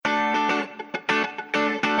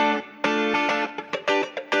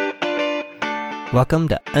Welcome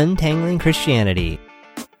to Untangling Christianity.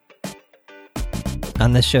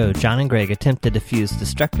 On this show, John and Greg attempt to diffuse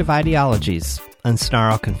destructive ideologies,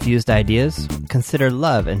 unsnarl confused ideas, consider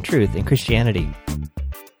love and truth in Christianity.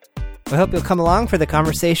 We hope you'll come along for the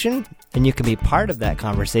conversation, and you can be part of that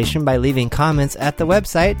conversation by leaving comments at the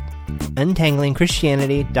website,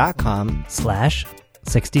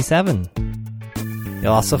 untanglingchristianity.com/67.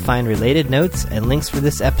 You'll also find related notes and links for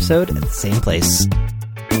this episode at the same place.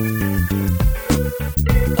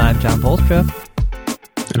 I'm John Polstra.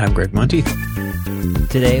 And I'm Greg Monteith.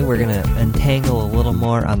 Today we're going to untangle a little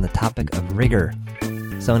more on the topic of rigor.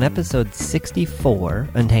 So in episode 64,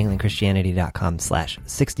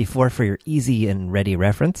 untanglingchristianity.com/64 for your easy and ready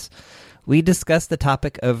reference, we discussed the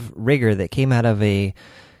topic of rigor that came out of a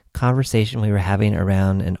conversation we were having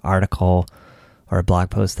around an article or a blog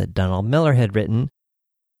post that Donald Miller had written.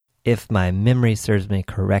 If my memory serves me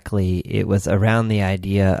correctly, it was around the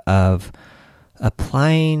idea of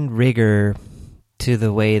applying rigor to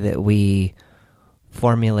the way that we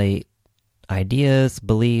formulate ideas,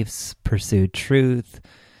 beliefs, pursue truth.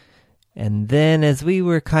 And then as we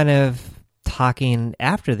were kind of talking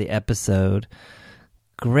after the episode,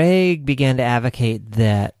 Greg began to advocate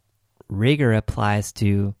that rigor applies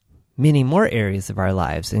to many more areas of our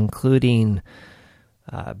lives, including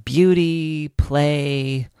beauty,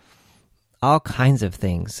 play, all kinds of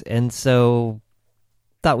things. And so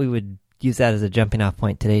thought we would use that as a jumping off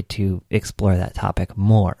point today to explore that topic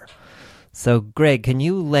more. So Greg, can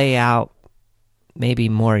you lay out maybe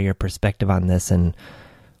more your perspective on this and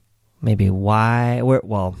maybe what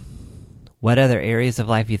other areas of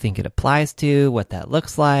life you think it applies to, what that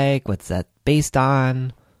looks like, what's that based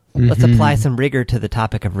on? Let's apply some rigor to the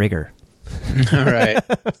topic of rigor. All right.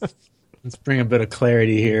 Let's bring a bit of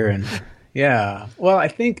clarity here. And yeah, well, I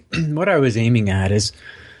think what I was aiming at is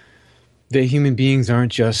that human beings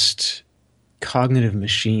aren't just cognitive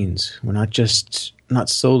machines. We're not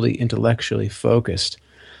solely intellectually focused.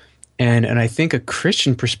 And I think a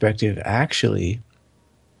Christian perspective actually,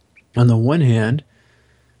 on the one hand,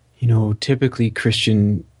 typically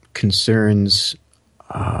Christian concerns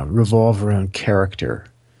revolve around character.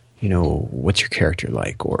 What's your character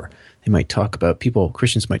like? Or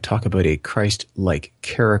Christians might talk about a Christ-like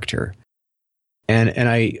character. And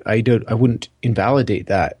I wouldn't invalidate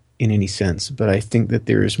that in any sense, but I think that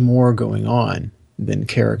there is more going on than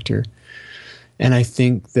character. And I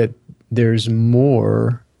think that there's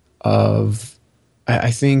more of,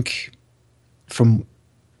 I think from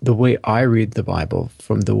the way I read the Bible,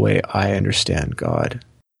 from the way I understand God,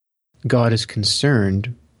 God is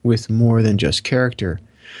concerned with more than just character.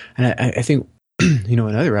 And I think,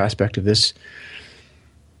 another aspect of this,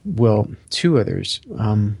 well, two others.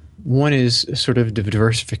 One is sort of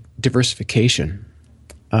diversification.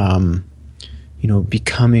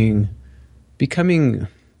 Becoming,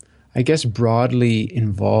 I guess, broadly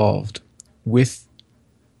involved with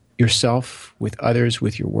yourself, with others,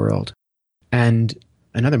 with your world. And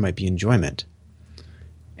another might be enjoyment.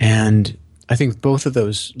 And I think both of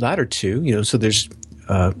those latter two, so there's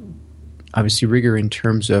obviously rigor in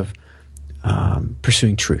terms of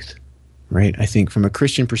pursuing truth, right? I think from a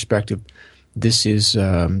Christian perspective, this is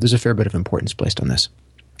there's a fair bit of importance placed on this.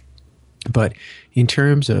 But in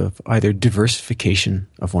terms of either diversification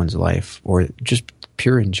of one's life or just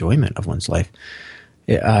pure enjoyment of one's life,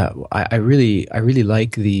 I really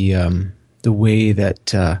like the way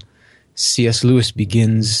that C.S. Lewis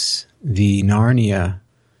begins the Narnia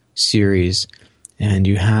series, and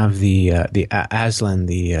you have the Aslan,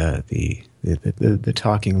 the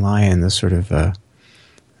talking lion, the sort of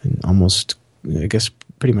almost, I guess,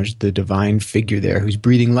 pretty much the divine figure there who's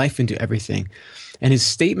breathing life into everything. And his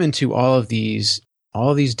statement to all of these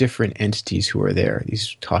different entities who are there,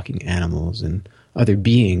 these talking animals and other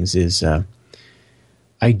beings, is,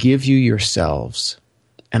 I give you yourselves.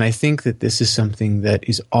 And I think that this is something that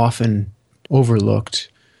is often overlooked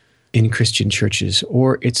in Christian churches,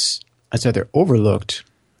 or it's either overlooked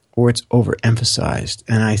or it's overemphasized.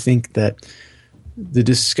 And I think that the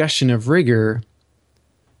discussion of rigor,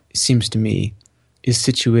 seems to me, is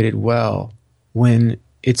situated well when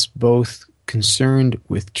it's both concerned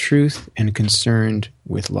with truth and concerned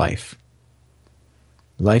with life.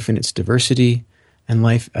 Life in its diversity and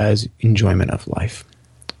life as enjoyment of life.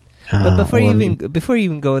 But before you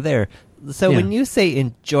even go there, so when you say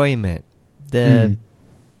enjoyment, I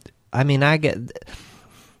get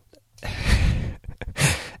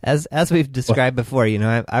As we've described before,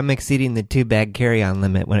 I'm exceeding the 2-bag carry-on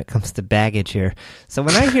limit when it comes to baggage here. So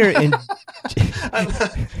when I hear in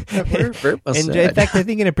fact, I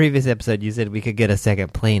think in a previous episode you said we could get a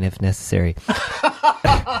second plane if necessary.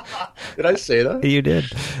 Did I say that? You did.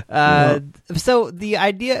 So the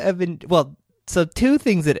idea of so two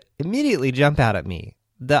things that immediately jump out at me: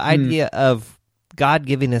 the idea of God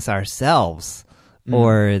giving us ourselves,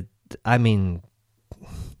 or I mean.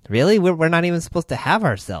 Really, we're not even supposed to have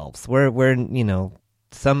ourselves. We're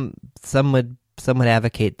some would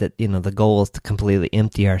advocate that the goal is to completely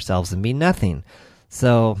empty ourselves and be nothing.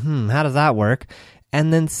 So how does that work?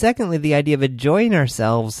 And then secondly, the idea of enjoying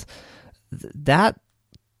ourselves, that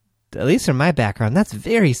at least from my background, that's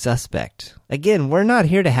very suspect. Again, we're not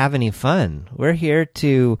here to have any fun. We're here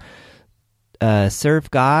to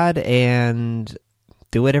serve God and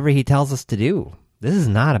do whatever He tells us to do. This is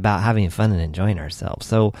not about having fun and enjoying ourselves.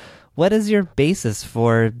 So what is your basis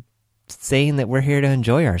for saying that we're here to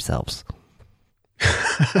enjoy ourselves?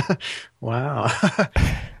 Wow.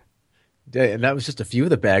 And that was just a few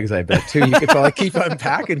of the bags, I bet, too. You could probably keep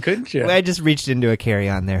unpacking, couldn't you? Well, I just reached into a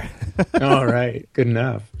carry-on there. All right. Good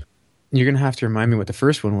enough. You're going to have to remind me what the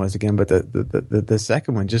first one was again, but the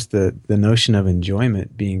second one, just the notion of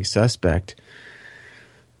enjoyment being suspect.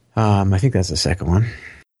 I think that's the second one.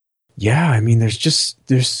 Yeah, I mean,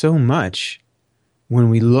 there's so much when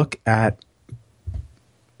we look at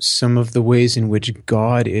some of the ways in which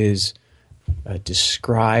God is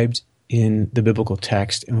described in the biblical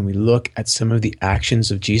text, and when we look at some of the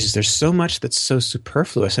actions of Jesus, there's so much that's so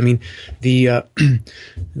superfluous. I mean, the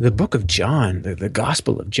book of John, the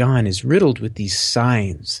Gospel of John, is riddled with these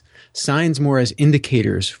signs more as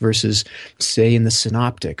indicators versus, say, in the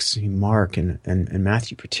synoptics, Mark and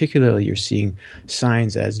Matthew particularly, you're seeing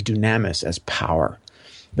signs as dunamis, as power.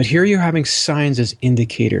 But here you're having signs as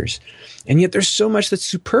indicators. And yet there's so much that's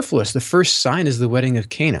superfluous. The first sign is the wedding of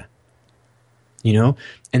Cana,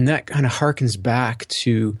 and that kind of harkens back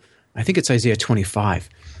to, I think it's Isaiah 25,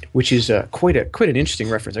 which is quite an interesting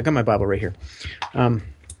reference. I got my Bible right here.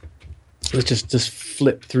 Let's just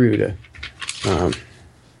flip through to...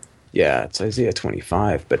 yeah, it's Isaiah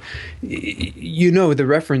 25, but the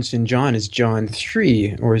reference in John is John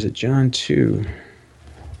 3, or is it John 2?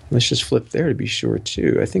 Let's just flip there to be sure,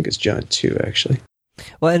 too. I think it's John 2, actually.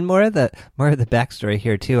 Well, and more of the backstory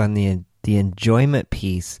here, too, on the enjoyment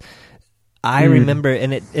piece. I remember,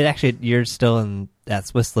 and it actually, you're still at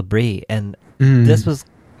Swiss L'Abri, and this was,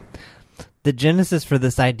 the genesis for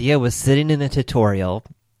this idea was sitting in a tutorial.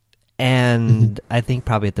 And I think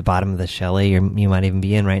probably at the bottom of the chalet you might even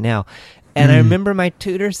be in right now. And I remember my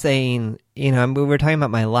tutor saying, we were talking about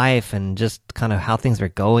my life and just kind of how things were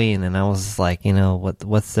going. And I was like,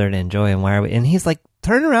 what's there to enjoy and why are we? And he's like,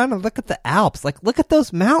 turn around and look at the Alps. Like, look at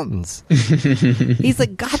those mountains. He's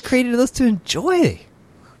like, God created those to enjoy.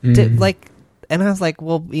 And I was like,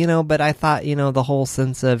 well, but I thought, the whole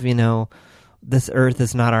sense of, this earth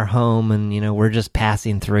is not our home and, we're just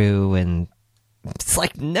passing through and, it's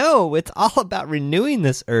like, no, it's all about renewing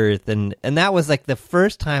this earth. And that was like the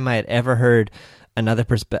first time I had ever heard another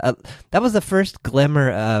perspective. That was the first glimmer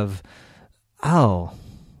of,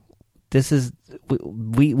 this is,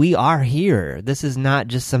 we are here. This is not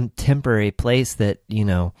just some temporary place that, we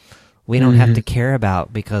don't have to care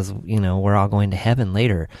about because, we're all going to heaven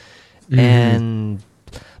later.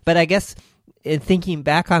 But I guess in thinking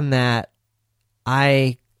back on that,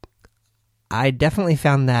 I definitely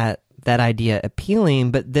found that idea appealing,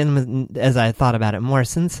 but then as I thought about it more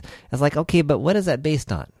since, I was like, okay, but what is that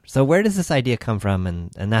based on? So where does this idea come from?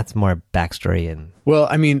 And that's more backstory. And well,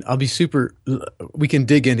 I mean, we can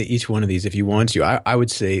dig into each one of these if you want to. I would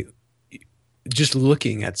say just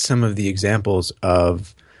looking at some of the examples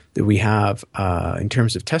that we have in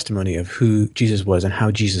terms of testimony of who Jesus was and how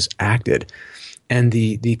Jesus acted and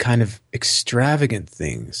the kind of extravagant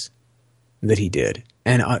things that he did.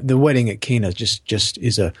 And the wedding at Cana just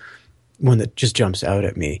is one that just jumps out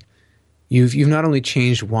at me. You've not only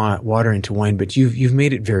changed water into wine, but you've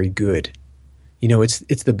made it very good.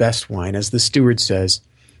 It's the best wine, as the steward says.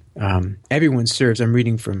 Everyone serves. I'm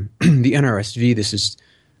reading from the NRSV. This is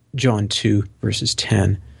John 2, verses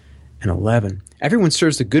 10 and 11. Everyone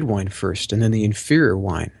serves the good wine first, and then the inferior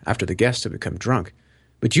wine after the guests have become drunk.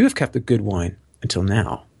 But you have kept the good wine until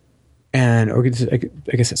now. And I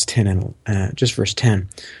guess that's 10 and just verse 10.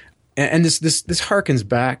 And this harkens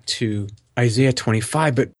back to Isaiah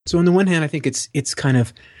 25. But so on the one hand, I think it's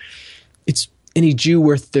any Jew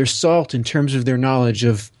worth their salt in terms of their knowledge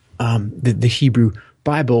of the Hebrew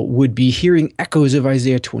Bible would be hearing echoes of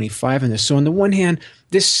Isaiah 25 in this. So on the one hand,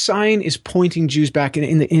 this sign is pointing Jews back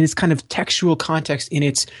in its kind of textual context, in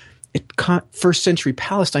its first century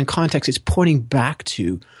Palestine context, it's pointing back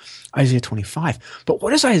to Isaiah 25. But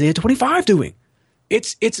what is Isaiah 25 doing?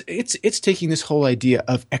 It's taking this whole idea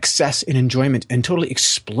of excess and enjoyment and totally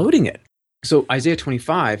exploding it. So Isaiah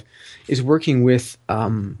 25 is working with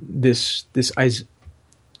this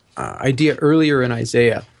idea earlier in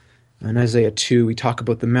Isaiah. In Isaiah 2, we talk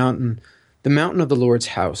about the mountain of the Lord's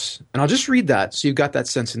house. And I'll just read that so you've got that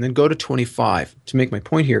sense, and then go to 25 to make my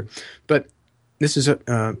point here. But this is,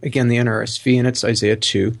 again, the NRSV, and it's Isaiah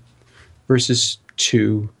 2, verses 2.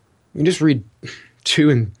 You can just read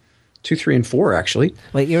 2, 3, and 4, actually.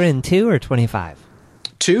 Wait, you're in 2 or 25?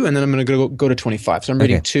 2, and then I'm going to go to 25. So I'm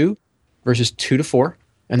reading Okay. 2, verses 2 to 4,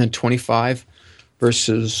 and then 25,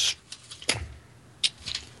 verses,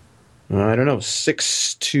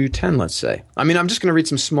 6 to 10, let's say. I mean, I'm just going to read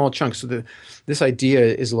some small chunks. So this idea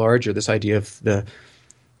is larger, this idea of the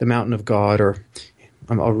mountain of God, or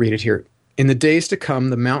I'll read it here. In the days to come,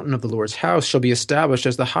 the mountain of the Lord's house shall be established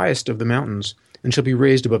as the highest of the mountains, and shall be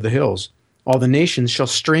raised above the hills. All the nations shall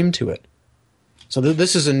stream to it. So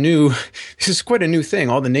this is quite a new thing.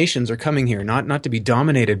 All the nations are coming here, not to be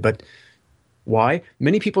dominated, but why?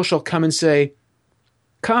 Many people shall come and say,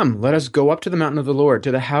 come, let us go up to the mountain of the Lord,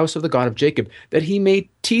 to the house of the God of Jacob, that he may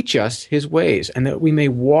teach us his ways, and that we may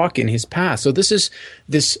walk in his paths. So this,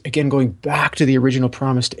 again, going back to the original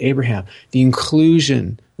promise to Abraham, the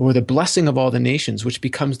inclusion or the blessing of all the nations, which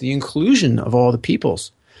becomes the inclusion of all the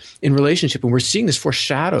peoples in relationship. And we're seeing this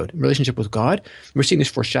foreshadowed in relationship with God. We're seeing this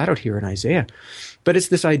foreshadowed here in Isaiah. But it's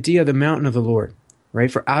this idea of the mountain of the Lord,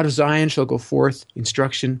 right? For out of Zion shall go forth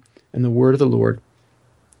instruction and the word of the Lord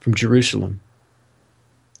from Jerusalem.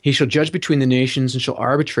 He shall judge between the nations and shall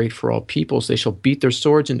arbitrate for all peoples. They shall beat their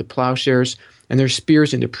swords into plowshares and their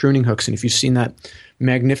spears into pruning hooks. And if you've seen that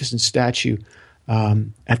magnificent statue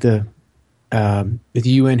at the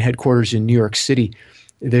UN headquarters in New York City,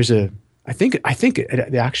 there's I think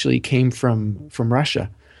it actually came from Russia,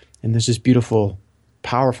 and there's this beautiful,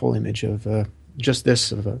 powerful image of a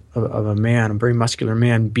man, a very muscular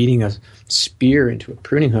man, beating a spear into a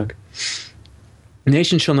pruning hook.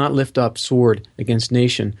 Nation shall not lift up sword against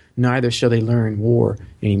nation, neither shall they learn war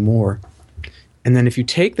anymore. And then if you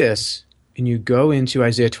take this and you go into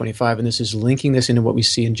Isaiah 25, and this is linking this into what we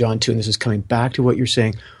see in John 2, and this is coming back to what you're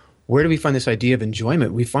saying, where do we find this idea of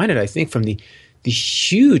enjoyment? We find it, I think, from the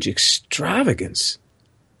huge extravagance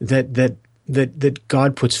that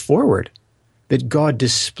God puts forward, that God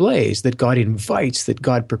displays, that God invites, that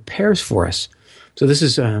God prepares for us. So this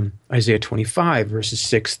is Isaiah 25, verses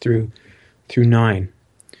 6 through 9.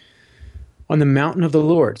 On the mountain of the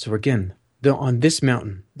Lord, so again, on this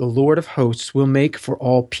mountain, the Lord of hosts will make for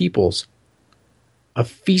all peoples a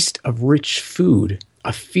feast of rich food,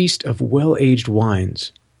 a feast of well-aged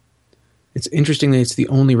wines. It's interesting that it's the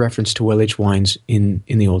only reference to well-aged wines in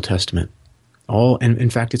the Old Testament. And in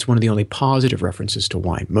fact, it's one of the only positive referenses to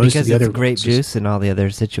wine. Most because of the other grape juice in all the other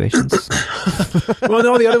situations. Well,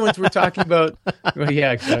 all the other ones we're talking about. Well,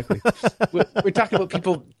 yeah, exactly. We're talking about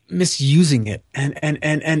people misusing it,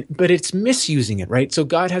 but it's misusing it, right? So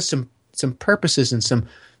God has some purposes and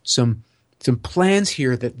some plans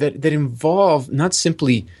here that involve not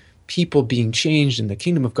simply people being changed and the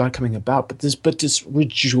kingdom of God coming about, but this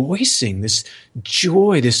rejoicing, this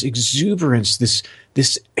joy, this exuberance,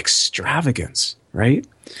 this extravagance, right?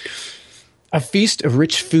 A feast of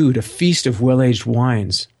rich food, a feast of well-aged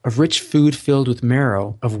wines, of rich food filled with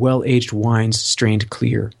marrow, of well-aged wines strained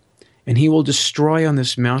clear. And he will destroy on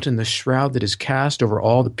this mountain the shroud that is cast over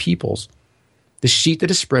all the peoples, the sheet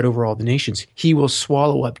that is spread over all the nations. He will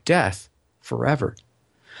swallow up death forever.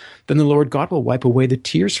 Then the Lord God will wipe away the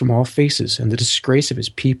tears from all faces, and the disgrace of his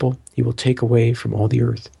people he will take away from all the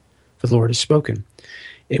earth. For the Lord has spoken.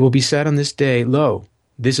 It will be said on this day, Lo,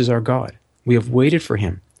 this is our God. We have waited for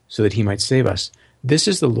him, so that he might save us. This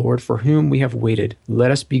is the Lord for whom we have waited.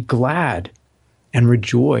 Let us be glad and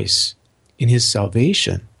rejoice in his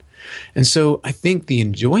salvation. And so I think the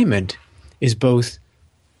enjoyment is both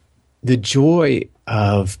the joy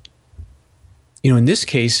of, in this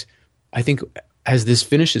case, I think as this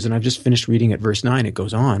finishes, and I've just finished reading at verse 9, it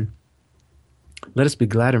goes on, let us be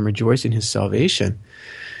glad and rejoice in his salvation.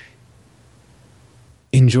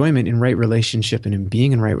 Enjoyment in right relationship and in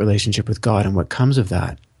being in right relationship with God and what comes of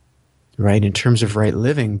that, right, in terms of right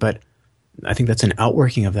living. But I think that's an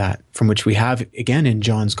outworking of that, from which we have, again, in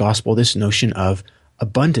John's gospel, this notion of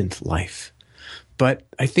abundant life. But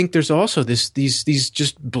I think there's also these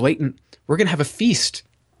just blatant, we're going to have a feast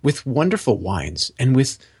with wonderful wines and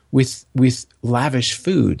with lavish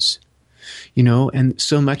foods, and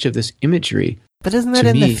so much of this imagery. But isn't that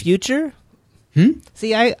in the future?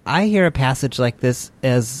 See, I hear a passage like this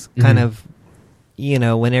as kind of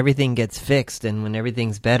when everything gets fixed and when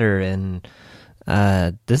everything's better, and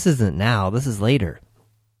this isn't now, this is later.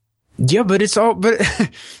 Yeah, but it's all but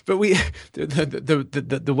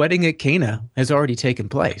the wedding at Cana has already taken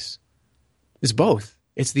place. It's both.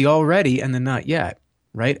 It's the already and the not yet,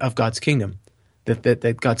 right, of God's kingdom.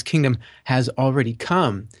 That God's kingdom has already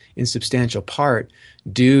come in substantial part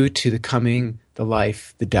due to the coming, the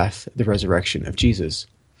life, the death, the resurrection of Jesus.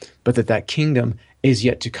 But that kingdom is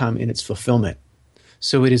yet to come in its fulfillment.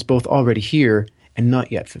 So it is both already here and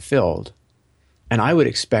not yet fulfilled. And I would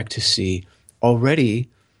expect to see already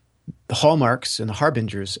the hallmarks and the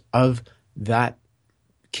harbingers of that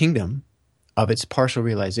kingdom, of its partial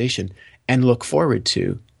realization, and look forward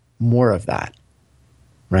to more of that,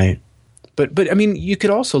 right? But I mean, you could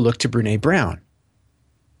also look to Brene Brown,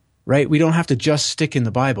 right? We don't have to just stick in the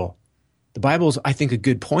Bible. The Bible is, I think, a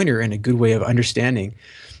good pointer and a good way of understanding,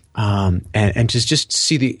 and just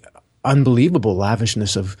see the unbelievable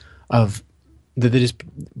lavishness of that is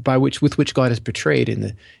with which God is portrayed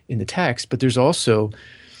in the text. But there's also,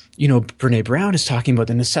 Brene Brown is talking about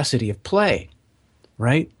the necessity of play,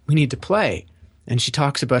 right? We need to play. And she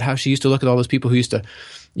talks about how she used to look at all those people who used to,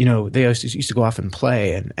 they used to go off and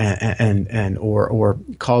play, or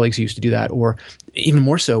colleagues who used to do that, or even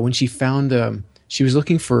more so when she found, she was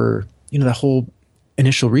looking for, the whole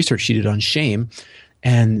initial research she did on shame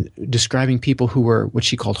and describing people who were what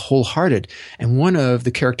she called wholehearted. And one of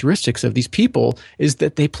the characteristics of these people is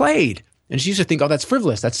that they played. And she used to think, oh, that's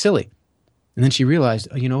frivolous, that's silly. And then she realized,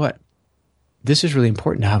 oh, you know what? This is really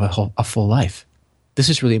important to have a full life. This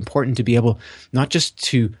is really important to be able not just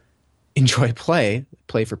to enjoy play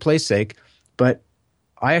for play's sake, but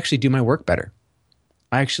I actually do my work better.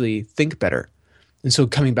 I actually think better. And so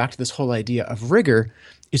coming back to this whole idea of rigor,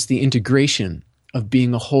 it's the integration of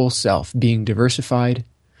being a whole self, being diversified,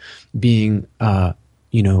 being,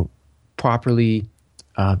 properly,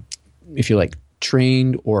 if you like,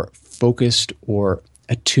 trained or focused or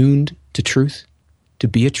attuned to truth, to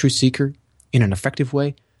be a truth seeker in an effective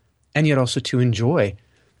way, and yet also to enjoy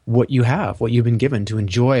what you have, what you've been given, to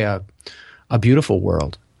enjoy a beautiful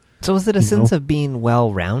world. So is it a sense of being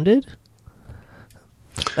well-rounded?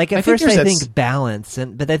 Like at first I think balance,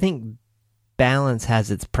 but I think balance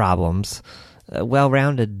has its problems.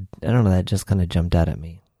 Well-rounded, I don't know, that just kind of jumped out at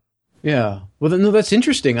me. Yeah. Well, no, that's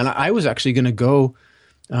interesting. And I was actually going to go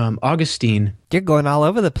Augustine. You're going all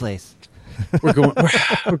over the place. We're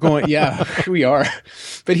going. Yeah, we are.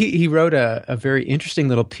 But he wrote a very interesting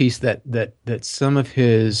little piece that some of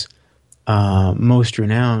his most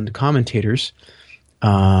renowned commentators,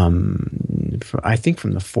 I think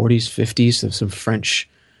from the 40s, 50s, of some French,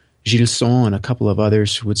 Gilson and a couple of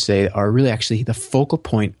others would say are really actually the focal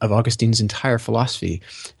point of Augustine's entire philosophy.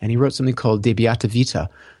 And he wrote something called De Beata Vita,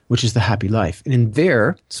 which is the happy life. And in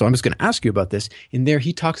there, so I'm just going to ask you about this, in there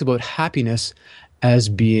he talks about happiness as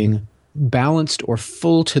being balanced or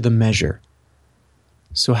full to the measure.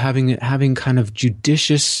 So having kind of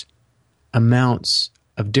judicious amounts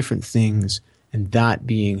of different things, and that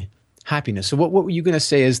being happiness. So what were you going to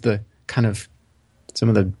say is the kind of some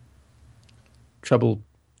of the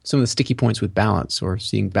sticky points with balance, or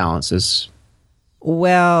seeing balance as?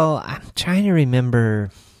 Well, I'm trying to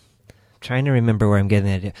remember where I'm getting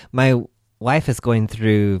the idea. My wife is going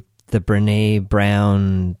through the Brene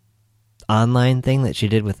Brown online thing that she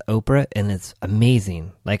did with Oprah, and it's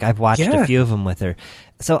amazing. Like, I've watched a few of them with her.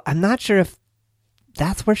 So I'm not sure if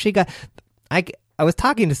that's where she got... I was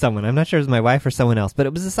talking to someone, I'm not sure it was my wife or someone else, but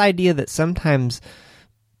it was this idea that sometimes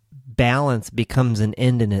balance becomes an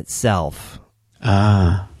end in itself.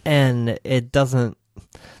 And it doesn't...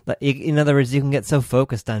 In other words, you can get so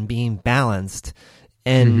focused on being balanced,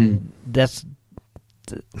 and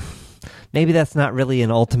maybe that's not really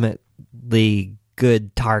an ultimately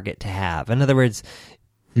good target to have. In other words,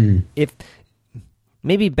 if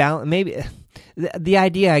maybe the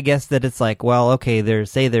idea, I guess, that it's like, well, okay,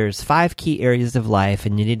 there's 5 key areas of life,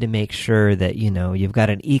 and you need to make sure that, you've got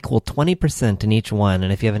an equal 20% in each one,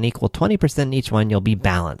 and if you have an equal 20% in each one, you'll be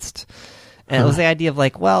balanced. And it was the idea of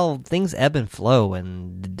like, well, things ebb and flow,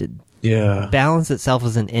 and balance itself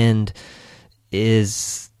as an end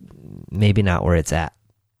is maybe not where it's at.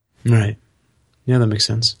 Right. Yeah, that makes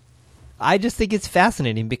sense. I just think it's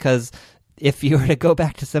fascinating, because if you were to go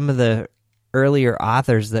back to some of the earlier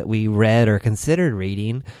authors that we read or considered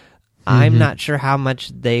reading, I'm not sure how much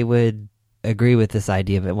they would agree with this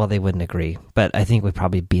idea of it. Well, they wouldn't agree, but I think we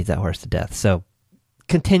probably beat that horse to death. So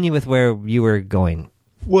continue with where you were going.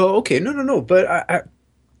 Well, okay, no. But I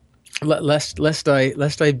lest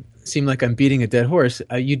I seem like I'm beating a dead horse,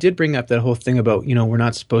 you did bring up that whole thing about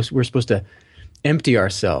we're supposed to empty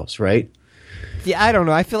ourselves, right? Yeah, I don't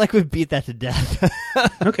know. I feel like we've beat that to death.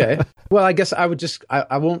 Okay. Well, I guess I would just,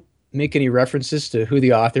 I won't make any references to who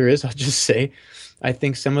the author is. I'll just say, I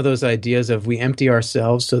think some of those ideas of we empty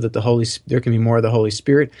ourselves so that there can be more of the Holy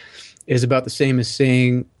Spirit is about the same as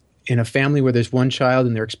saying in a family where there's one child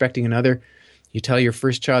and they're expecting another, you tell your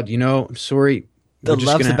first child, I'm sorry. The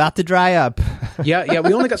love's about to dry up. Yeah.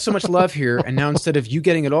 We only got so much love here. And now instead of you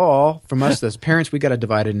getting it all from us as parents, we got to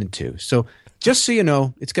divide it into two. So just so you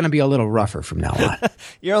know, it's going to be a little rougher from now on.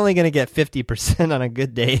 You're only going to get 50% on a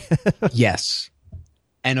good day. Yes.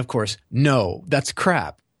 And of course, no, that's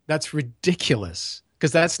crap. That's ridiculous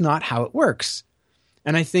because that's not how it works.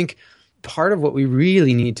 And I think part of what we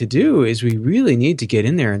really need to do is we really need to get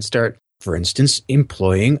in there and start, for instance,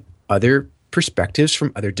 employing other perspectives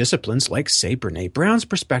from other disciplines, like, say, Brene Brown's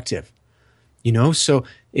perspective. So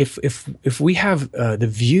if we have the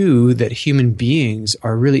view that human beings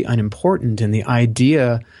are really unimportant, and the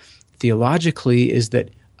idea theologically is that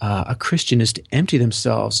a Christian is to empty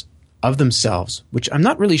themselves of themselves, which I'm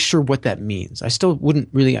not really sure what that means. I still wouldn't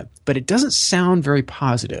really, but it doesn't sound very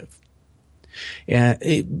positive.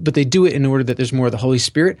 But they do it in order that there's more of the Holy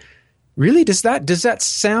Spirit. Really, does that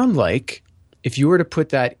sound like, if you were to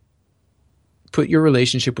put your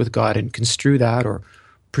relationship with God and construe that or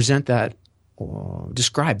present that or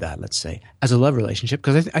describe that, let's say, as a love relationship,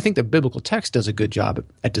 because I think the biblical text does a good job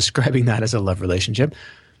at describing that as a love relationship.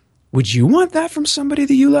 Would you want that from somebody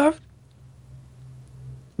that you love?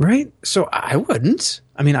 Right? So I wouldn't.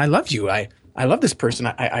 I mean, I love you. I love this person.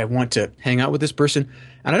 I want to hang out with this person.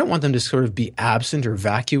 And I don't want them to sort of be absent or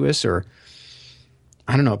vacuous or,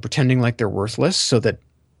 I don't know, pretending like they're worthless so that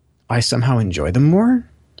I somehow enjoy them more.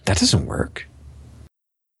 That doesn't work.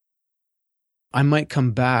 I might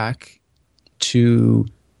come back to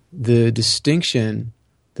the distinction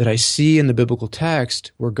that I see in the biblical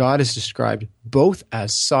text where God is described both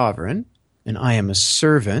as sovereign, and I am a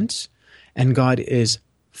servant, and God is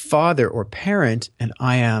father or parent, and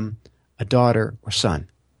I am a daughter or son.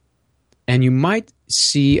 And you might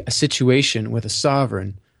see a situation with a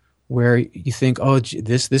sovereign where you think, oh,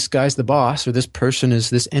 this guy's the boss, or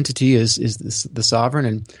this entity is the sovereign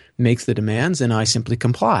and makes the demands, and I simply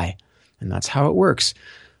comply. And that's how it works.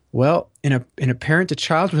 Well, in a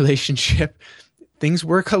parent-to-child relationship, things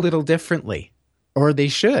work a little differently, or they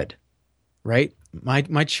should, right?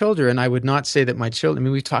 My children, I would not say that my children, I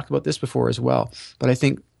mean, we've talked about this before as well, but I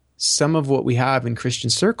think some of what we have in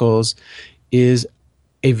Christian circles is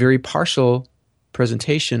a very partial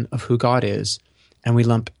presentation of who God is, and we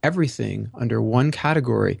lump everything under one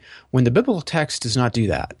category when the biblical text does not do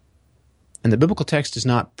that. And the biblical text does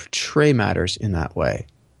not portray matters in that way,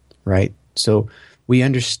 right? So we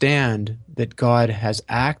understand that God has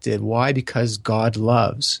acted. Why? Because God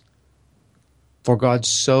loves. For God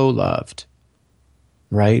so loved,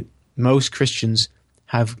 right? Most Christians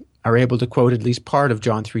are able to quote at least part of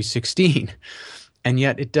John 3:16. And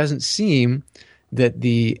yet it doesn't seem that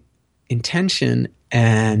the intention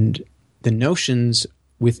and the notions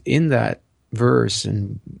within that verse,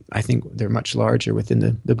 and I think they're much larger within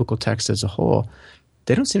the biblical text as a whole,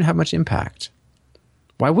 they don't seem to have much impact.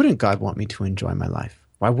 Why wouldn't God want me to enjoy my life?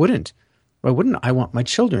 Why wouldn't I want my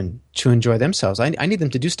children to enjoy themselves? I need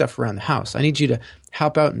them to do stuff around the house. I need you to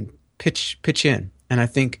help out and pitch in. And I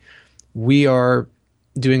think we are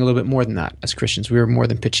doing a little bit more than that as Christians. We are more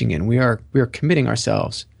than pitching in. We are committing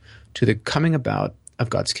ourselves to the coming about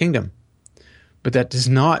of God's kingdom. But that does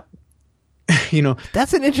not,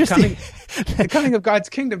 that's an interesting. The coming of God's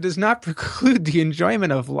kingdom does not preclude the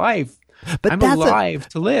enjoyment of life. But I'm alive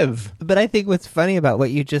to live. But I think what's funny about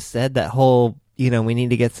what you just said, that whole, we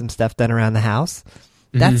need to get some stuff done around the house.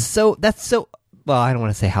 That's so, well, I don't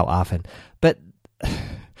want to say how often, but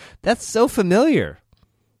that's so familiar.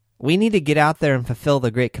 We need to get out there and fulfill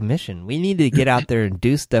the Great Commission. We need to get out there and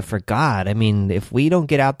do stuff for God. I mean, if we don't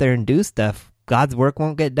get out there and do stuff, God's work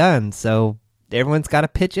won't get done. So everyone's got to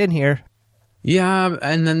pitch in here. Yeah,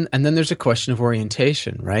 and then there's a question of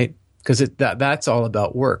orientation, right? Because that's all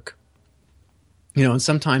about work. And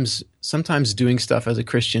sometimes doing stuff as a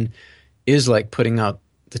Christian is like putting out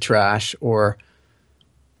the trash or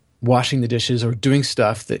washing the dishes or doing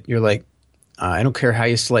stuff that you're like, I don't care how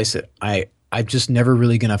you slice it. I'm just never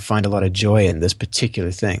really going to find a lot of joy in this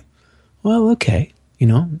particular thing. Well, okay.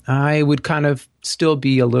 I would kind of still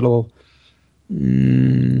be a little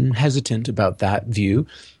hesitant about that view.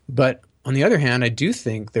 But on the other hand, I do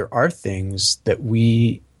think there are things that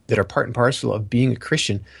are part and parcel of being a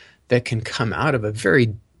Christian that can come out of a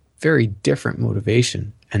very, very different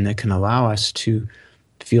motivation and that can allow us to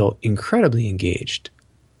feel incredibly engaged.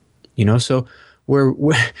 So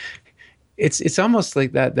it's almost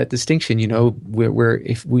like that distinction, you know, where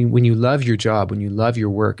when you love your job, when you love your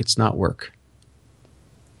work, it's not work.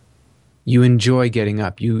 You enjoy getting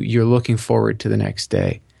up. You're looking forward to the next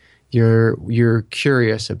day. You're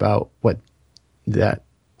curious about what the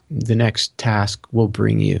next task will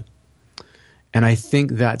bring you. And I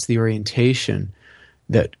think that's the orientation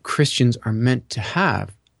that Christians are meant to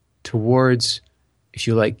have towards, if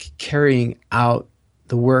you like, carrying out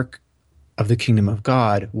the work of the kingdom of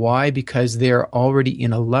God. Why? Because they're already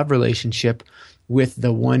in a love relationship with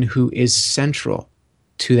the one who is central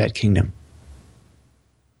to that kingdom.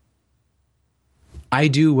 I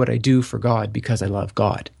do what I do for God because I love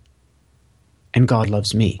God. And God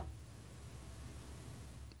loves me.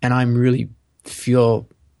 And I'm really feel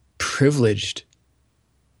privileged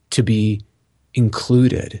to be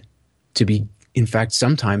included, to be, in fact,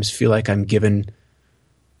 sometimes feel like I'm given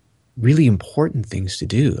really important things to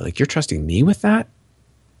do. Like, you're trusting me with that?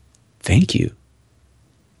 Thank you.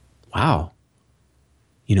 Wow.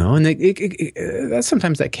 You know, and that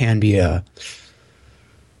sometimes that can be a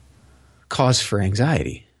cause for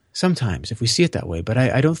anxiety. Sometimes, if we see it that way. But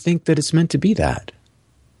I don't think that it's meant to be that.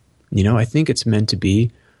 You know, I think it's meant to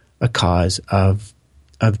be a cause of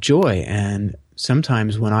joy. And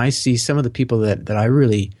sometimes when I see some of the people that I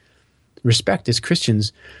really respect as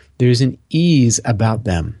Christians, there's an ease about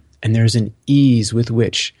them. And there's an ease with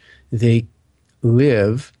which they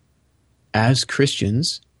live as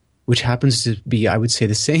Christians, which happens to be, I would say,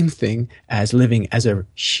 the same thing as living as a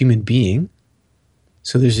human being.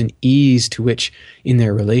 So there's an ease to which in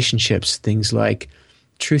their relationships, things like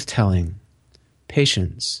truth-telling,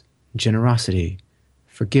 patience, generosity,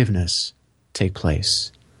 forgiveness take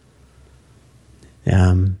place.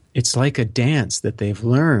 It's like a dance that they've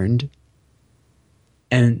learned,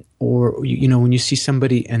 or you know, when you see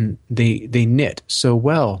somebody and they knit so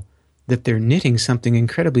well that they're knitting something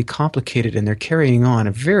incredibly complicated and they're carrying on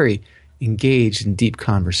a very engaged and deep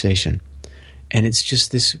conversation, and it's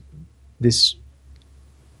just this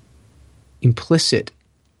implicit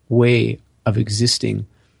way of existing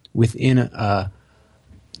within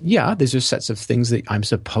there's a sets of things that I'm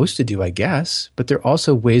supposed to do, I guess, but there are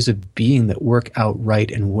also ways of being that work out right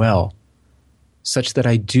and well, such that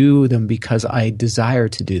I do them because I desire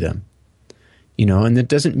to do them. You know, and that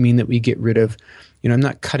doesn't mean that we get rid of, you know, I'm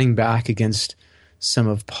not cutting back against some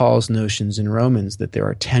of Paul's notions in Romans that there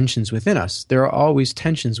are tensions within us. There are always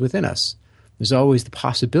tensions within us. There's always the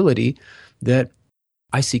possibility that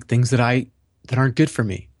I seek things that aren't good for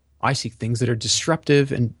me. I seek things that are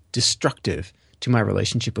disruptive and destructive to my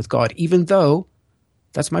relationship with God, even though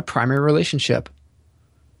that's my primary relationship,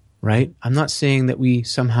 right? I'm not saying that we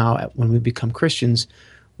somehow, when we become Christians,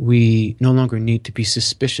 we no longer need to be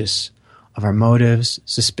suspicious of our motives,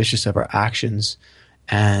 suspicious of our actions,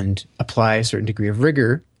 and apply a certain degree of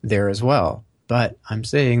rigor there as well. But I'm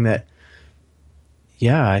saying that,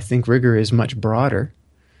 yeah, I think rigor is much broader,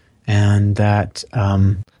 and that...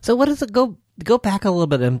 So what does it go back a little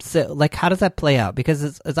bit and so, like, how does that play out?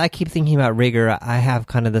 Because as I keep thinking about rigor, I have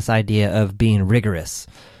kind of this idea of being rigorous,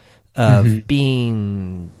 of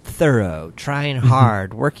being thorough, trying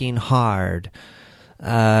hard, working hard.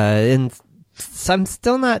 And so I'm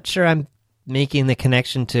still not sure I'm making the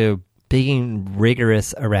connection to being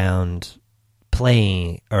rigorous around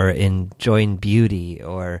playing or enjoying beauty,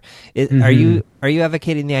 or are you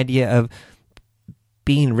advocating the idea of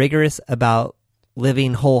being rigorous about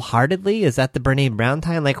living wholeheartedly? Is that the Brene Brown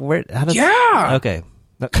time? Like, where? How does? Yeah. Okay.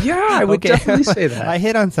 Yeah, I would definitely say that. I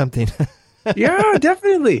hit on something. Yeah,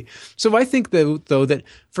 definitely. So I think though that,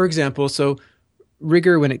 for example, so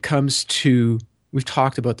rigor when it comes to, we've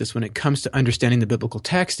talked about this, when it comes to understanding the biblical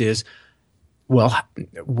text is, well,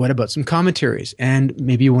 what about some commentaries? And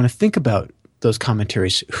maybe you want to think about those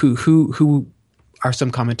commentaries. Who are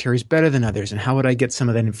some commentaries better than others, and how would I get some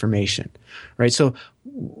of that information, right? So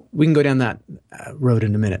we can go down that road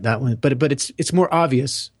in a minute. That one, but it's more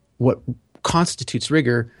obvious what constitutes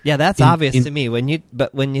rigor. Yeah, that's obvious to me. When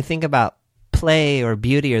you think about play or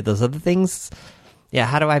beauty or those other things, yeah,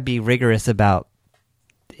 how do I be rigorous about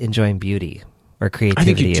enjoying beauty or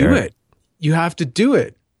creativity? I think you do it. You have to do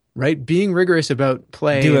it, right? Being rigorous about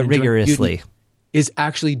play, do it rigorously, is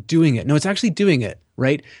actually doing it. No, it's actually doing it,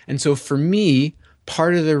 right? And so for me,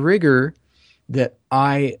 part of the rigor that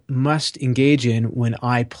I must engage in when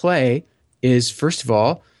I play is, first of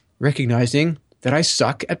all, recognizing that I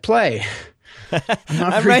suck at play.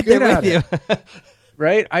 I'm right there with you.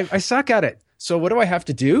 Right? I suck at it. So what do I have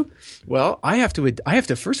to do? Well, I have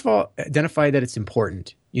to first of all identify that it's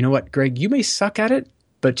important. You know what, Greg, you may suck at it,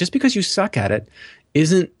 but just because you suck at it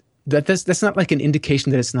isn't that's not like an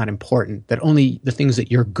indication that it's not important, that only the things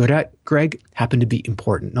that you're good at, Greg, happen to be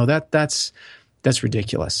important. No, that's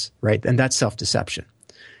ridiculous, right? And that's self-deception.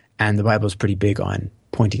 And the Bible is pretty big on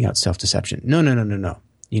pointing out self-deception. No.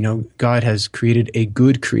 God has created a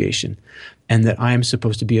good creation, and that I am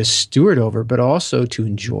supposed to be a steward over, but also to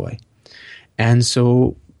enjoy. And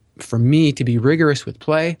so for me to be rigorous with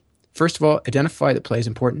play, first of all, identify that play is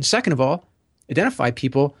important. Second of all, identify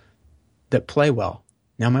people that play well.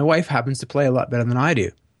 Now, my wife happens to play a lot better than I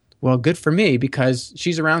do. Well, good for me, because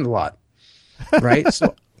she's around a lot, right?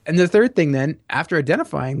 So, and the third thing then, after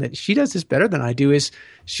identifying that she does this better than I do, is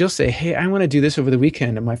she'll say, hey, I want to do this over the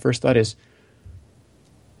weekend. And my first thought is,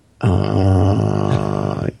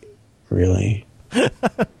 really? And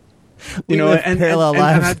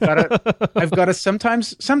I've got to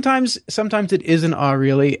sometimes it is an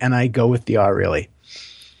really, and I go with the really.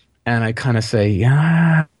 And I kind of say,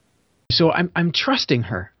 yeah. So I'm trusting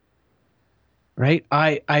her, right?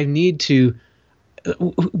 I need to.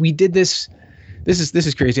 We did this. This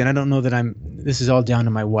is crazy, and I don't know that this is all down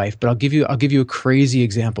to my wife, but I'll give you a crazy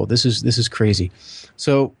example. This is crazy.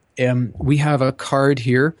 So we have a card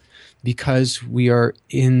here because we are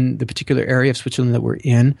in the particular area of Switzerland that we're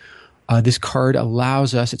in. This card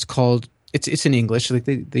allows us. It's in English. Like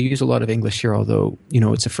they use a lot of English here, although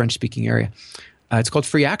it's a French-speaking area. It's called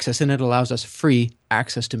Free Access, and it allows us free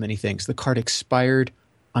access to many things. The card expired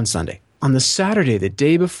on Sunday. On the Saturday, the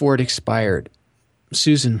day before it expired,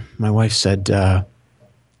 Susan, my wife, said,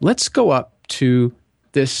 let's go up to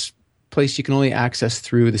this place you can only access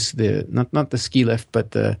through not the ski lift,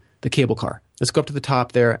 but the cable car. Let's go up to the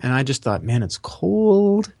top there. And I just thought, man, it's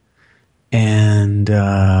cold, and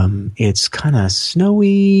it's kind of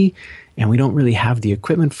snowy, and we don't really have the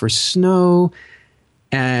equipment for snow.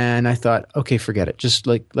 And I thought, okay, forget it. Just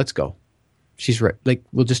let's go. She's right.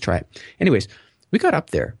 We'll just try it. Anyways, we got up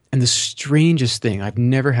there, and the strangest thing, I've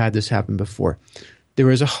never had this happen before. There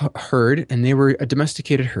was a herd, and they were a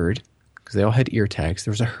domesticated herd because they all had ear tags.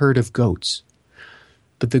 There was a herd of goats,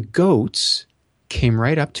 but the goats came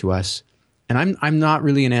right up to us. And I'm not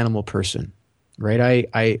really an animal person, right?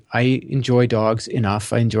 I enjoy dogs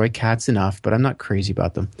enough. I enjoy cats enough, but I'm not crazy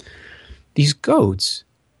about them. These goats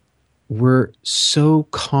were so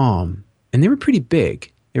calm, and they were pretty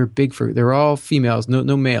big. They were all females,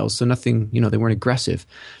 no males, so nothing, they weren't aggressive.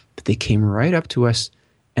 But they came right up to us,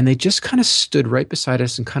 and they just kind of stood right beside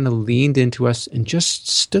us and kind of leaned into us and just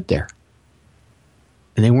stood there.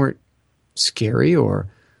 And they weren't scary or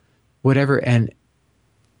whatever, and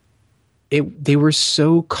they were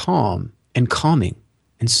so calm and calming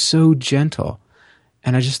and so gentle.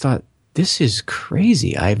 And I just thought, this is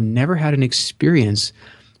crazy. I've never had an experience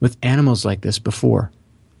with animals like this before.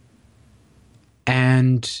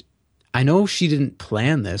 And I know she didn't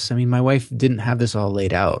plan this. I mean, my wife didn't have this all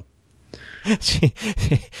laid out.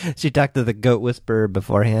 She talked to the goat whisperer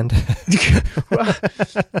beforehand. Well,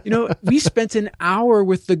 we spent an hour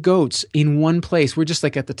with the goats in one place. We're just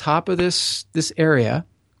at the top of this area.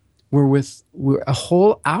 We're a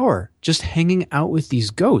whole hour just hanging out with these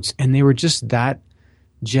goats, and they were just that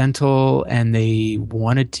gentle, and they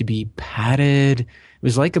wanted to be patted. It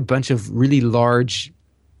was like a bunch of really large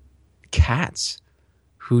cats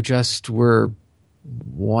who just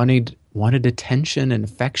wanted attention and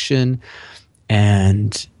affection,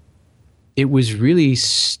 and it was really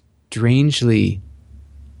strangely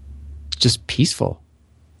just peaceful.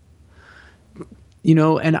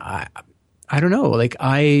 And I don't know,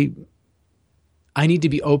 I need to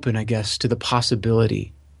be open, I guess, to the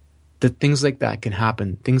possibility that things like that can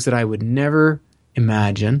happen, things that I would never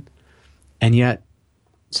imagine. And yet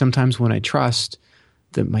sometimes when I trust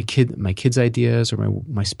that my kids' ideas or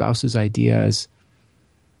my spouse's ideas,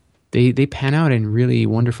 they pan out in really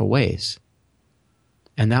wonderful ways.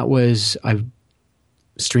 And that was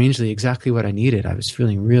strangely exactly what I needed. I was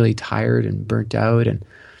feeling really tired and burnt out, and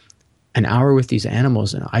an hour with these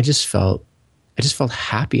animals, and I just felt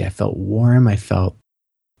happy. I felt warm. I felt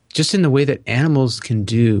just in the way that animals can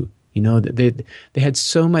do. They had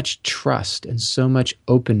so much trust and so much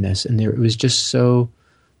openness, and they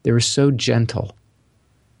were so gentle.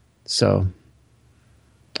 So,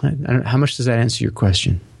 I don't know, how much does that answer your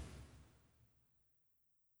question?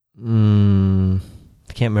 I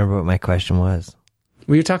can't remember what my question was.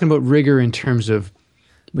 Well, you're talking about rigor in terms of,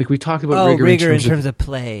 we talked about rigor in terms of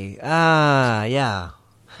play. Yeah.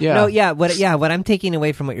 Yeah. No, what I'm taking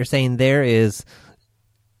away from what you're saying there is,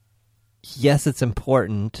 yes, it's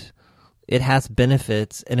important. It has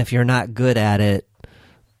benefits, and if you're not good at it,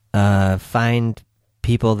 find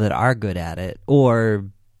people that are good at it, or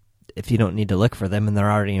if you don't need to look for them and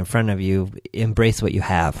they're already in front of you, embrace what you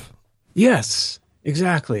have. Yes.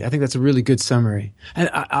 Exactly. I think that's a really good summary.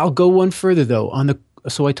 And I'll go one further though.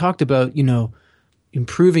 So I talked about,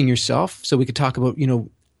 improving yourself. So we could talk about,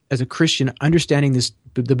 as a Christian, understanding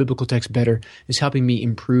the biblical text better is helping me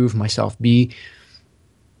improve myself,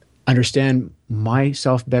 understand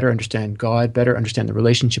myself better, understand God better, understand the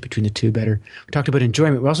relationship between the two better. We talked about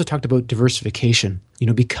enjoyment. We also talked about diversification,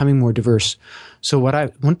 becoming more diverse. So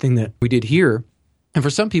one thing that we did here, and for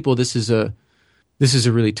some people this is a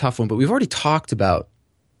really tough one, but we've already talked about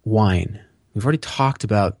wine. We've already talked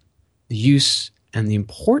about the use and the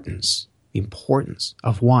importance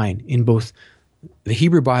of wine in both the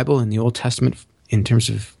Hebrew Bible and the Old Testament, in terms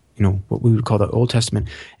of, what we would call the Old Testament,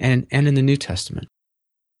 and in the New Testament.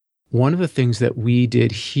 One of the things that we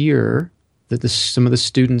did here, that some of the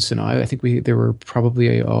students and I think there were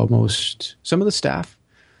probably almost some of the staff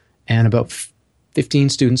and about 15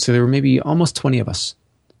 students, so there were maybe almost 20 of us.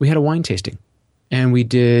 We had a wine tasting. And we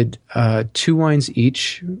did 2 wines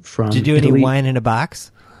each from Did you do Italy. any wine in a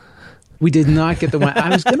box? We did not get the wine. I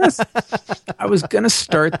was gonna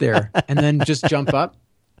start there and then just jump up.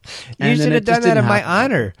 You should have done that in my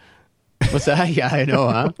honor. What's that? Yeah, I know,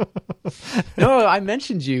 huh? No, I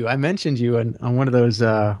mentioned you on one of those.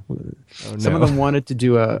 Some of them wanted to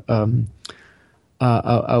do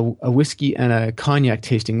a whiskey and a cognac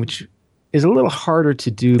tasting, which is a little harder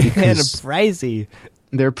to do because And pricey.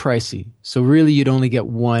 They're pricey. So really, you'd only get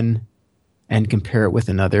one and compare it with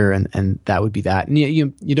another, and that would be that. And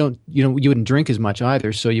you wouldn't drink as much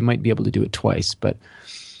either, so you might be able to do it twice. But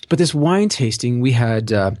this wine tasting, we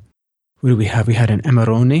had. What do we have? We had an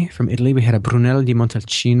Amarone from Italy. We had a Brunello di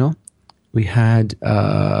Montalcino. We had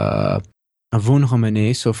a Vin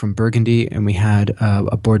Romanée, so from Burgundy, and we had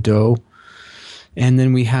a Bordeaux. And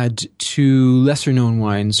then we had 2 lesser-known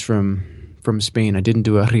wines from Spain. I didn't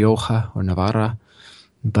do a Rioja or Navarra.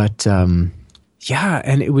 But, and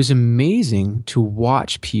it was amazing to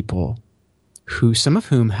watch people some of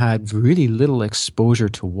whom had really little exposure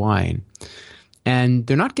to wine. And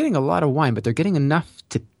they're not getting a lot of wine, but they're getting enough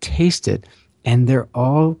to taste it. And they're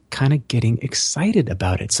all kind of getting excited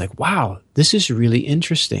about it. It's like, wow, this is really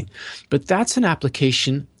interesting. But that's an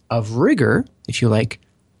application of rigor, if you like,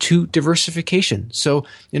 to diversification. So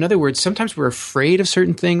in other words, sometimes we're afraid of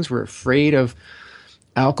certain things. We're afraid of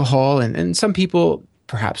alcohol. And some people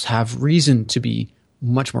perhaps have reason to be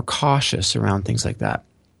much more cautious around things like that.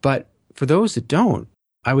 But for those that don't,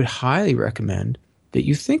 I would highly recommend that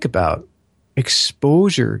you think about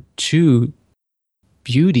exposure to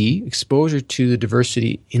beauty, exposure to the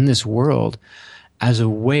diversity in this world as a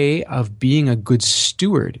way of being a good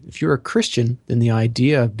steward. If you're a Christian, then the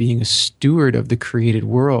idea of being a steward of the created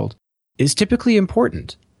world is typically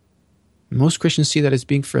important. Most Christians see that as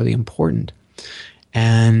being fairly important.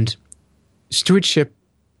 And stewardship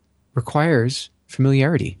requires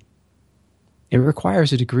familiarity. It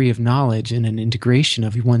requires a degree of knowledge and an integration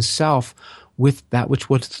of oneself with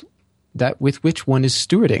with which one is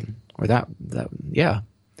stewarding, or yeah.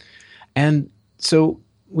 And so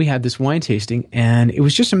we had this wine tasting, and it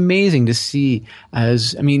was just amazing to see.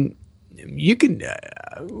 You can.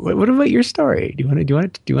 What about your story? Do you want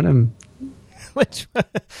to? Which one?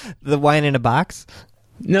 The wine in a box?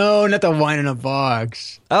 No, not the wine in a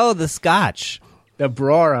box. Oh, the Scotch. The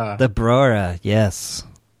Brora. The Brora, yes.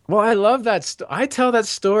 Well, I love that. I tell that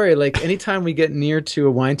story like anytime we get near to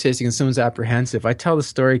a wine tasting and someone's apprehensive. I tell the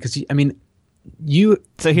story because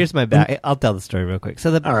So here's my back. I'll tell the story real quick.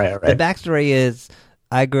 So all right. The backstory is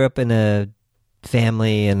I grew up in a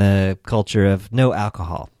family and a culture of no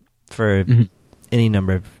alcohol for any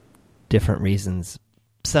number of different reasons.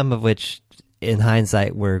 Some of which, in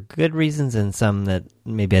hindsight, were good reasons, and some that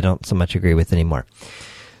maybe I don't so much agree with anymore.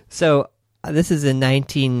 So this is in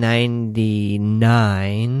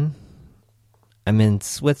 1999. I'm in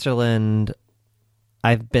Switzerland.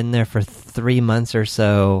 I've been there for 3 months or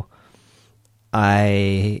so.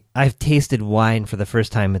 I've tasted wine for the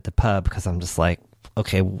first time at the pub because I'm just like,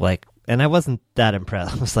 okay, and I wasn't that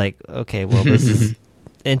impressed. I was like, okay, well, this is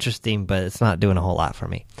interesting, but it's not doing a whole lot for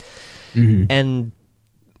me. Mm-hmm. And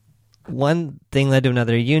one thing led to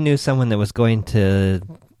another. You knew someone that was going to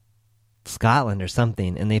Scotland or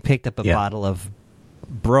something, and they picked up a bottle of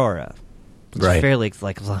Brora. Right. Fairly, it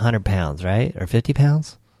was 100 pounds, right? Or 50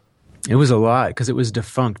 pounds? It was a lot because it was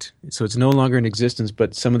defunct. So it's no longer in existence,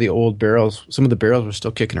 but some of the barrels were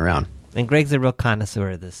still kicking around. And Greg's a real connoisseur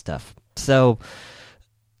of this stuff. So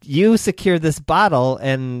you secured this bottle,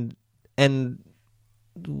 and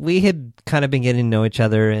we had kind of been getting to know each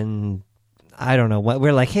other, and I don't know what,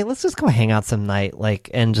 we're like, hey, let's just go hang out some night,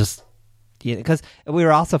 and just, because we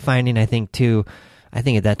were also finding, I think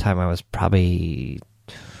at that time I was probably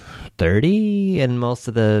 30, and most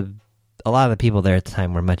of the a lot of the people there at the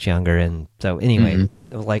time were much younger, and so anyway,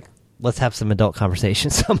 it was like, let's have some adult conversation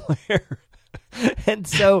somewhere. And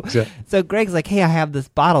so Greg's like, hey, I have this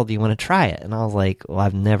bottle. Do you want to try it? And I was like, well,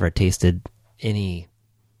 I've never tasted any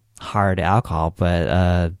hard alcohol,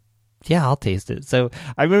 but yeah, I'll taste it. So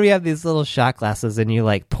I remember you have these little shot glasses and you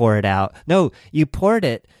like pour it out. No, you poured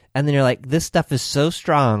it and then you're like, this stuff is so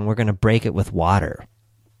strong, we're going to break it with water.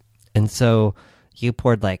 And so you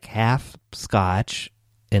poured like half scotch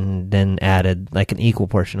and then added like an equal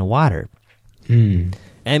portion of water. And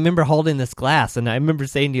I remember holding this glass and I remember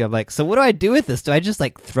saying to you, I'm like, so what do I do with this? Do I just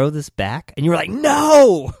like throw this back? And you were like,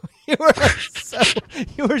 no! You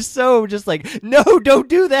were so just like, no, don't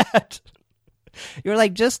do that. You were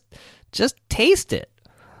like, just taste it.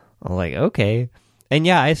 I'm like, okay. And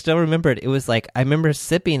yeah, I still remember it. It was like, I remember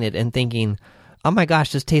sipping it and thinking, oh my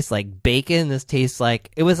gosh, this tastes like bacon. This tastes like,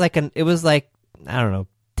 it was like, I don't know,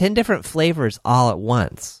 10 different flavors all at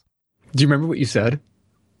once. Do you remember what you said?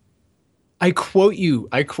 I quote you.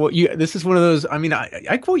 This is one of those, I mean,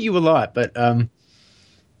 I quote you a lot, but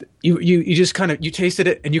you just kind of, you tasted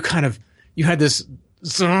it and you had this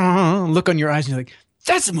look on your eyes and you're like,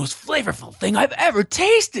 that's the most flavorful thing I've ever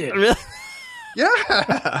tasted. Really?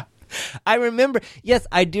 Yeah. I remember, yes,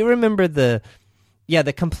 I do remember the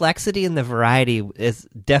complexity and the variety is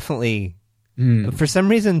definitely, for some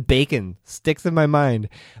reason, bacon sticks in my mind.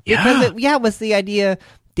 Because it was the idea,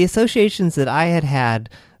 the associations that I had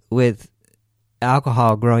with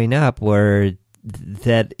alcohol growing up were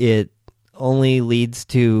that it only leads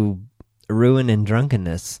to ruin and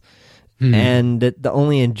drunkenness. And the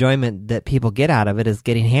only enjoyment that people get out of it is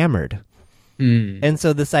getting hammered. And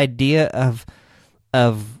so this idea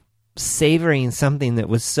of savoring something that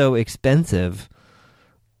was so expensive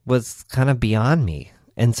was kind of beyond me.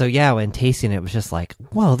 And so, yeah, when tasting it was just like,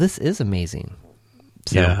 whoa, this is amazing.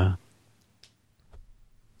 So, yeah.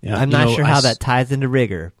 I'm not sure how that ties into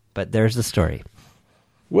rigor, but there's the story.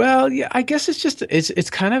 Well, yeah, I guess it's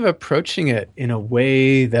kind of approaching it in a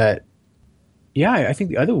way that, yeah, I think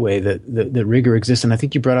the other way that the rigor exists, and I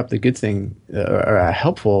think you brought up the good thing, or a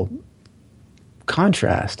helpful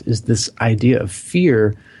contrast, is this idea of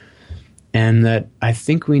fear, and that I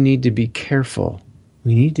think we need to be careful.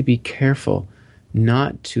 We need to be careful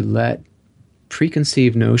not to let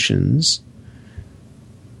preconceived notions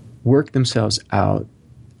work themselves out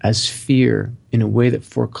as fear in a way that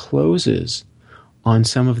forecloses on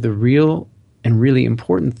some of the real and really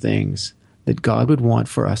important things that God would want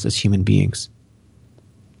for us as human beings.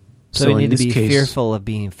 So we need to be fearful of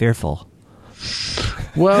being fearful.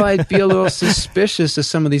 Well, I'd be a little suspicious of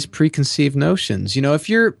some of these preconceived notions. You know, if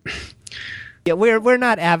you're... Yeah, we're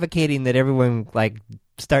not advocating that everyone, like,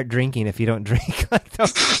 start drinking if you don't drink. Like,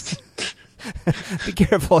 be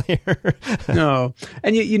careful here. No.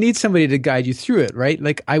 And you need somebody to guide you through it, right?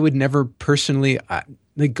 Like, I would never personally...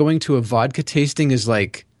 like, going to a vodka tasting is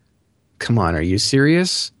like, come on, are you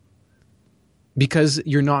serious? Because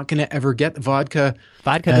you're not going to ever get vodka.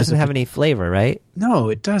 Vodka doesn't have any flavor, right? No,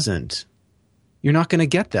 it doesn't. You're not going to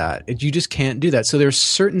get that. You just can't do that. So there's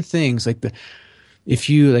certain things like if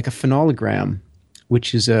you like a phenologram,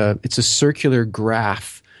 which is it's a circular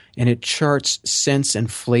graph and it charts scents and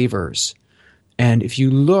flavors. And if you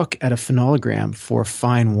look at a phenologram for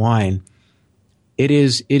fine wine, it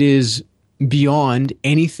is beyond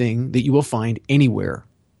anything that you will find anywhere.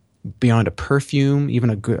 Beyond a perfume, even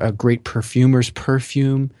a great perfumer's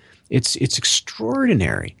perfume. It's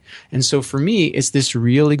extraordinary. And so for me, it's this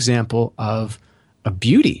real example of a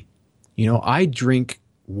beauty. You know, I drink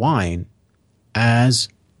wine as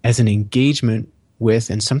an engagement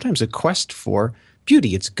with, and sometimes a quest for,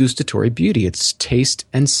 beauty. It's gustatory beauty. It's taste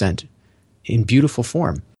and scent in beautiful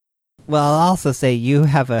form. Well, I'll also say you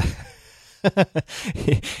have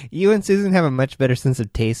you and Susan have a much better sense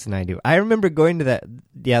of taste than I do. I remember going to that.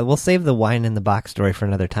 Yeah, we'll save the wine in the box story for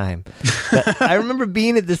another time. But I remember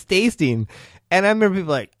being at this tasting, and I remember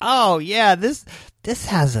people like, "Oh yeah, this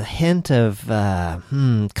has a hint of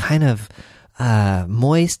kind of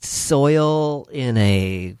moist soil in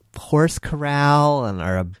a horse corral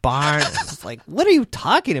or a barn." It's like, what are you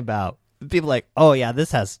talking about? People are like, "Oh yeah, this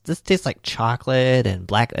tastes like chocolate and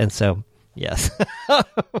black," and so. Yes.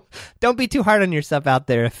 Don't be too hard on yourself out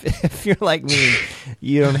there. If you're like me,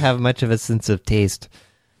 you don't have much of a sense of taste.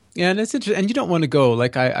 Yeah, and it's interesting. And you don't want to go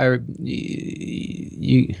like the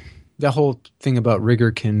whole thing about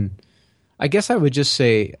rigor can. I guess I would just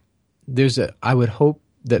say I would hope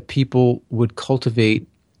that people would cultivate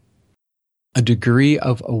a degree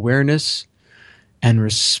of awareness and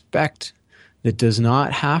respect that does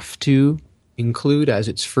not have to include as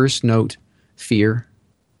its first note fear,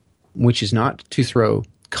 which is not to throw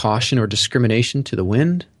caution or discrimination to the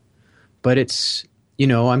wind, but it's,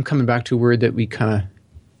 I'm coming back to a word that we kind of,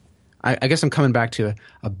 I guess I'm coming back to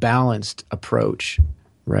a balanced approach,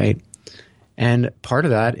 right? And part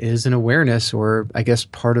of that is an awareness, or I guess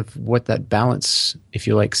part of what that balance, if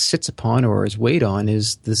you like, sits upon or is weighed on,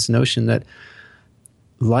 is this notion that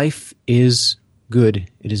life is good.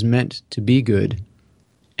 It is meant to be good.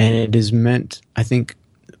 And it is meant, I think,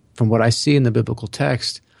 from what I see in the biblical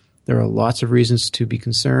text, there are lots of reasons to be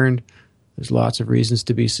concerned. There's lots of reasons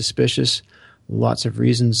to be suspicious. Lots of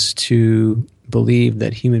reasons to believe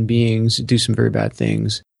that human beings do some very bad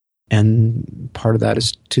things. And part of that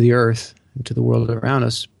is to the earth and to the world around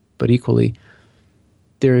us. But equally,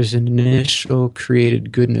 there is an initial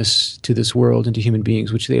created goodness to this world and to human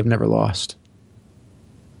beings, which they have never lost.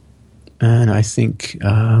 And I think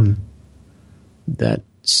that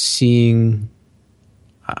seeing,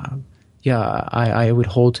 I would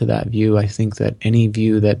hold to that view. I think that any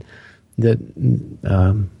view that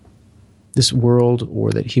this world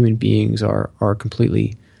or that human beings are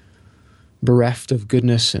completely bereft of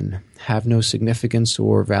goodness and have no significance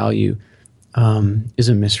or value is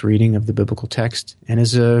a misreading of the biblical text, and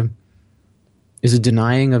is a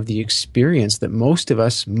denying of the experience that most of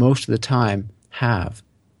us, most of the time, have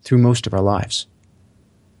through most of our lives.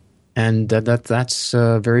 And that's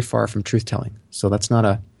very far from truth-telling. So that's not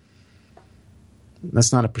a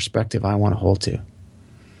perspective I want to hold to.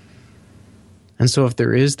 And so if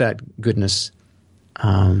there is that goodness,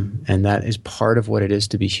 and that is part of what it is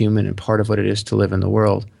to be human and part of what it is to live in the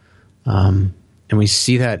world, and we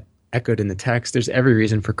see that echoed in the text, there's every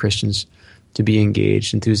reason for Christians to be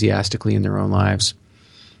engaged enthusiastically in their own lives,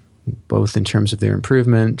 both in terms of their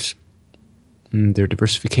improvement, their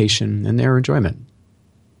diversification, and their enjoyment.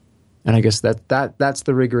 And I guess that's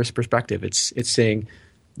the rigorous perspective. It's saying,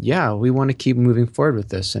 yeah, we want to keep moving forward with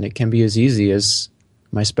this, and it can be as easy as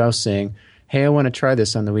my spouse saying, hey, I want to try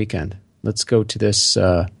this on the weekend. Let's go to this.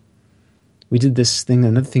 We did this thing.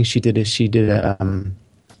 Another thing she did is it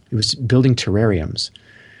was building terrariums.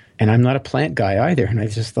 And I'm not a plant guy either. And I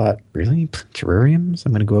just thought, really? Terrariums?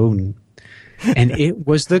 I'm going to go and it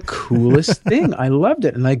was the coolest thing. I loved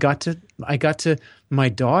it. And I got to my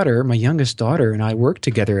daughter, my youngest daughter, and I worked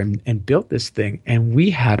together and built this thing. And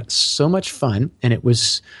we had so much fun. And it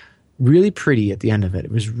was really pretty at the end of it.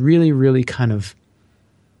 It was really, really kind of,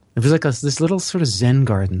 it was like this little sort of Zen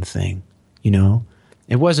garden thing,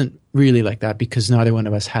 It wasn't really like that because neither one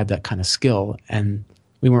of us had that kind of skill. And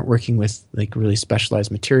we weren't working with like really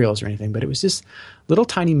specialized materials or anything, but it was this little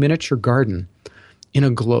tiny miniature garden in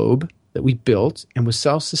a globe that we built and was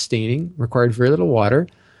self-sustaining, required very little water,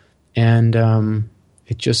 and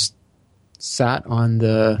it just sat on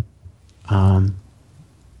the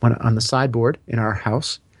sideboard in our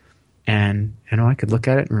house, and I could look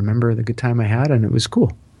at it and remember the good time I had, and it was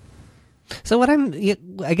cool. So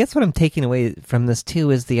I guess what I'm taking away from this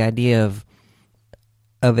too is the idea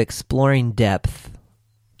of exploring depth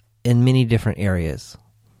in many different areas.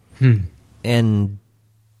 And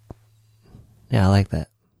yeah, I like that.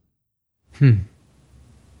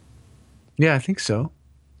 Yeah, I think so.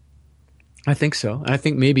 I think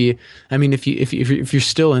maybe, if you're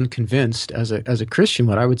still unconvinced as a Christian,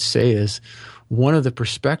 what I would say is one of the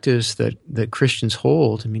perspectives that Christians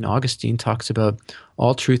hold. Augustine talks about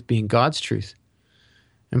all truth being God's truth.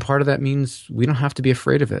 And part of that means we don't have to be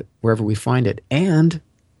afraid of it wherever we find it. And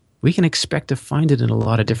we can expect to find it in a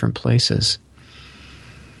lot of different places.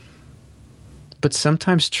 But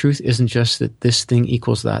sometimes truth isn't just that this thing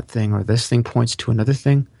equals that thing or this thing points to another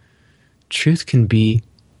thing. Truth can be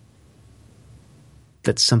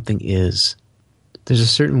that something is. There's a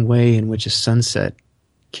certain way in which a sunset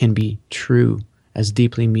can be true, as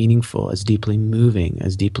deeply meaningful, as deeply moving,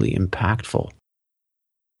 as deeply impactful.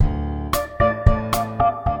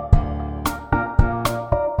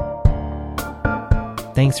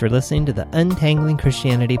 Thanks for listening to the Untangling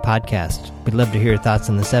Christianity podcast. We'd love to hear your thoughts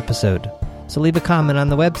on this episode. So leave a comment on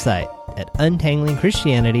the website at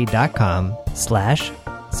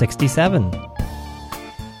untanglingchristianity.com/67.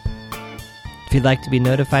 If you'd like to be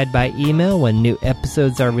notified by email when new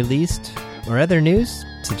episodes are released or other news,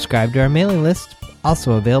 subscribe to our mailing list,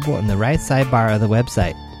 also available in the right sidebar of the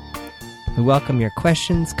website. We welcome your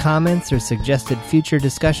questions, comments, or suggested future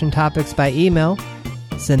discussion topics by email.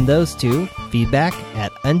 Send those to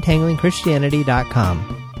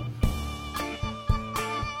feedback@untanglingchristianity.com.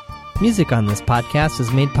 Music on this podcast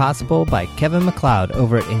is made possible by Kevin MacLeod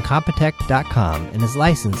over at Incompetech.com and is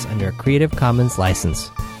licensed under a Creative Commons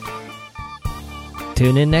license.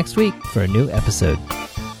 Tune in next week for a new episode.